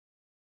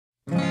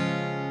I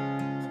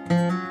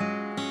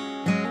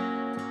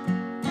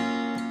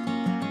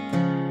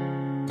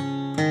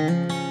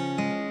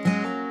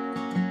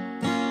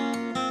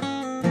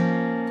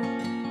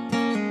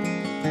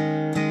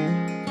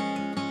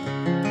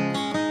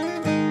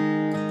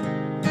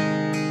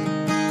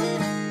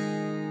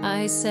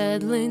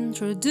said,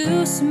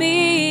 introduce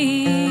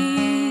me,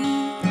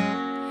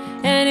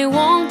 and it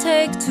won't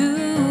take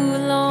too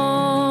long.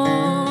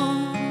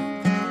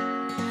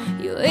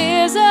 Your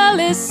ears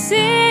only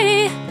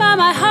see by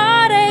my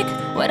heartache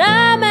what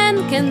a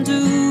man can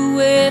do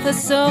with a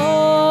song.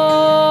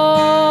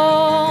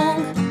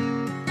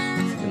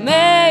 You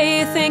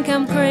may think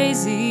I'm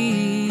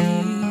crazy,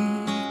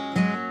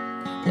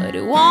 but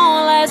it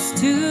won't last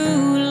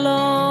too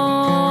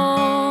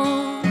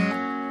long.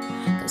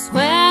 'Cause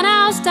when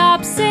I'll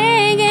stop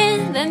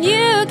singing, then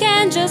you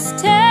can just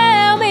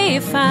tell me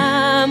if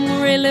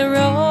I'm really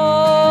wrong.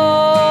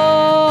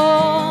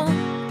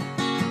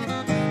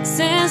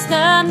 Since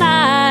the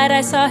night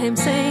I saw him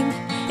sing,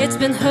 it's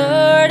been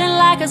hurting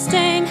like a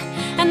sting,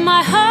 and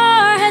my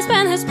heart has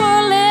been his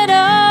poor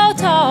little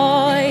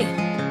toy.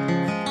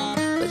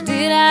 But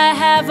did I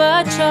have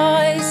a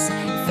choice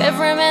if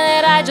every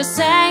minute I just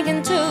sank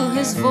into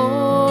his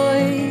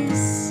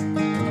voice?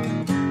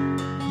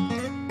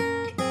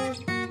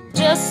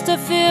 Just a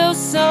few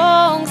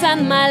songs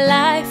and my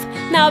life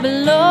now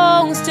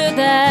belongs to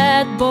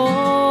that boy.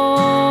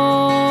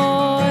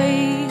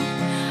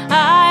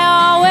 I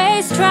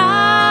always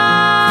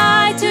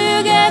try to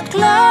get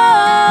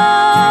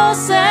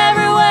close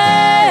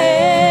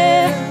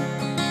everywhere.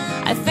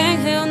 I think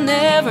he'll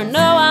never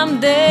know I'm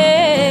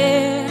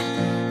there,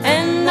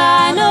 and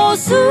I know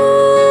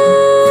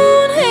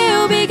soon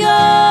he'll be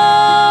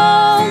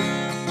gone,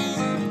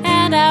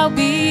 and I'll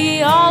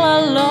be all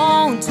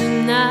alone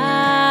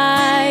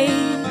tonight.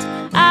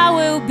 I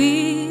will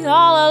be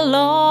all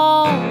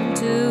alone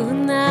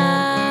tonight.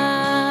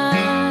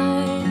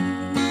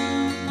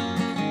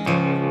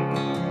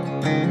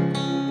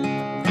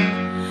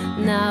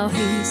 Now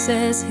he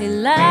says he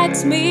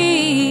likes me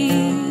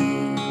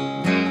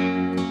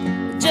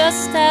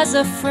just as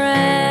a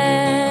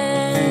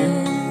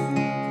friend.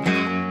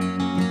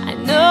 I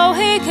know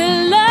he could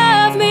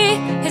love me,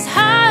 his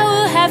heart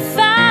would have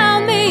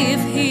found me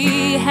if he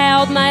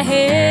held my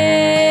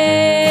hand.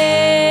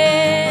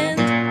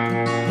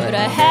 But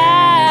I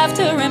have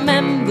to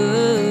remember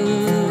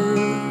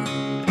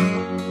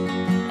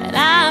that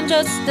I'm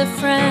just a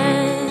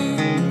friend.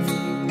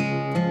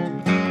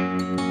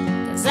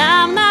 'Cause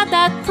I'm not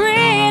that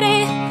pretty,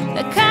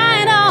 the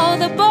kind all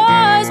the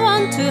boys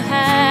want to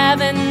have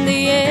in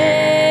the end.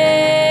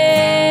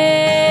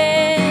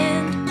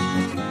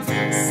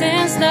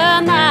 Since the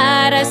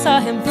night I saw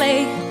him play,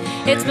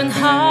 it's been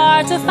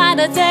hard to find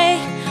a day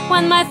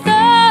when my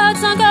thoughts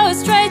don't go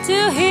straight to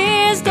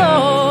his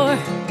door.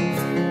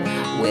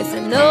 With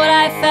a note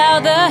I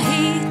felt the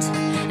heat,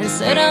 and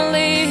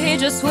suddenly he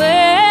just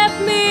swept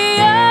me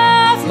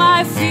off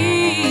my feet.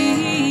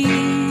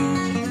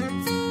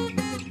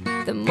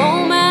 The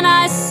moment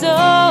I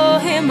saw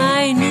him,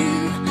 I knew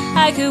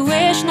I could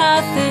wish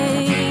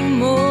nothing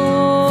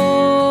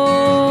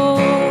more.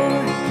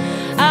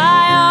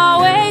 I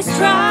always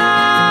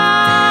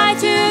try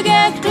to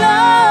get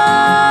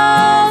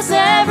close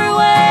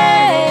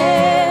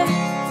everywhere.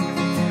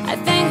 I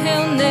think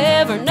he'll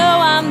never know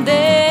I'm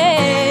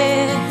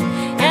there,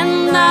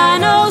 and I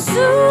know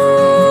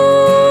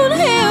soon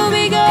he'll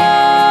be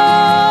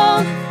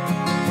gone,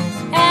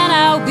 and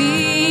I'll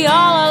be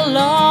all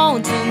alone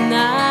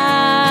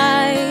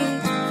tonight.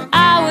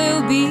 I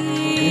will be.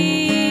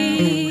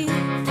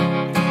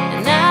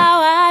 And now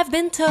I've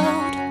been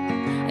told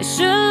I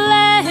should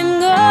let him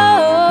go.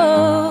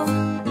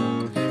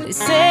 They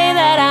say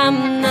that I'm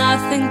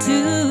nothing to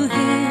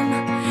him,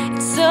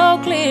 it's so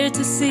clear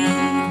to see.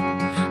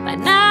 But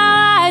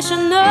now I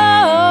should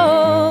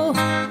know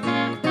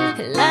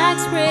he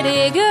likes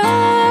pretty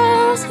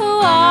girls who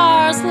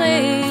are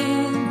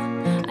slim.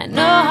 I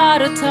know how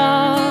to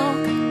talk,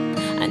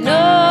 I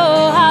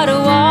know how to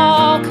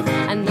walk,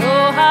 I know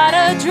how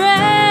to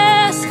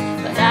dress,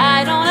 but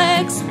I don't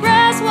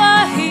express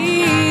what he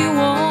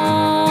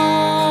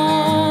wants.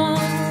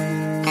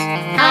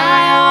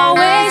 I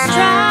always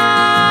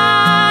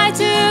try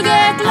to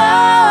get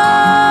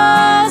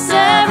close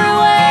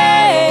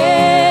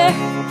everywhere.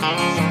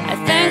 I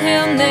think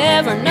he'll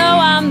never know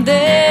I'm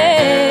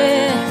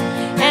there,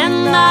 and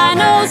I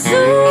know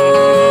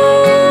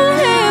soon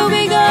he'll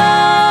be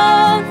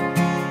gone,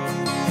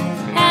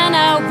 and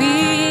I'll be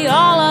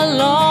all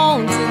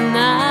alone.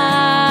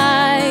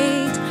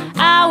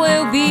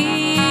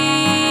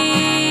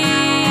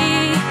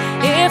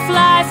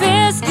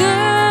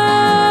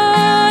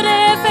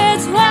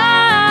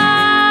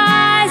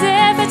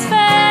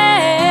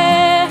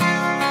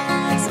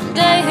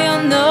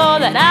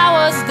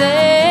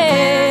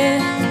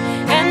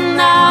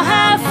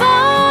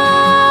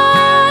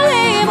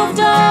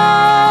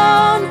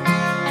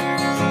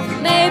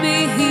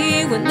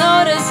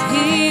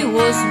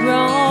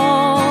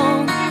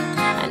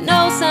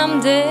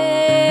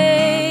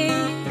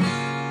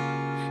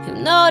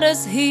 thought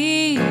as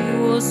he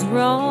was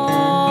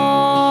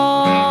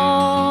wrong.